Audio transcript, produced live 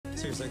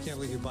Seriously, I can't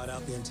believe you bought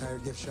out the entire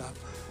gift shop.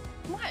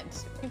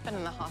 What? You've been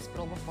in the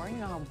hospital before. You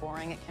know how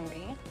boring it can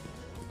be.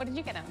 What did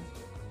you get him?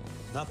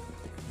 Nothing.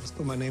 Just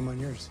put my name on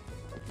yours.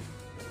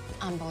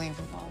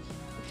 Unbelievable.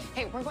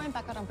 Hey, we're going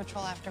back out on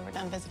patrol after we're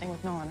done visiting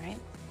with Nolan, right?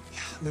 Yeah,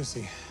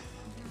 Lucy.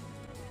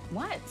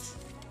 What?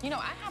 You know,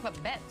 I have a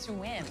bet to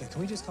win. Okay,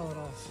 can we just call it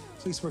off?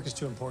 Police work is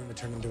too important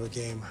to turn into a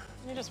game.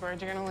 You're just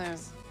worried you're gonna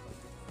lose.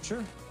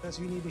 Sure, that's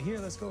what you need to hear.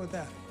 Let's go with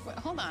that. Wait,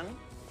 hold on.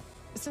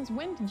 Since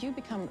when did you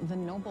become the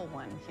noble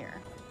one here?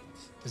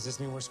 Does this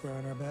mean we're square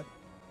on our bet?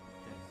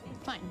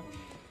 Fine.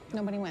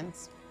 Nobody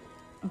wins.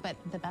 But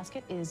the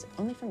basket is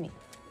only for me.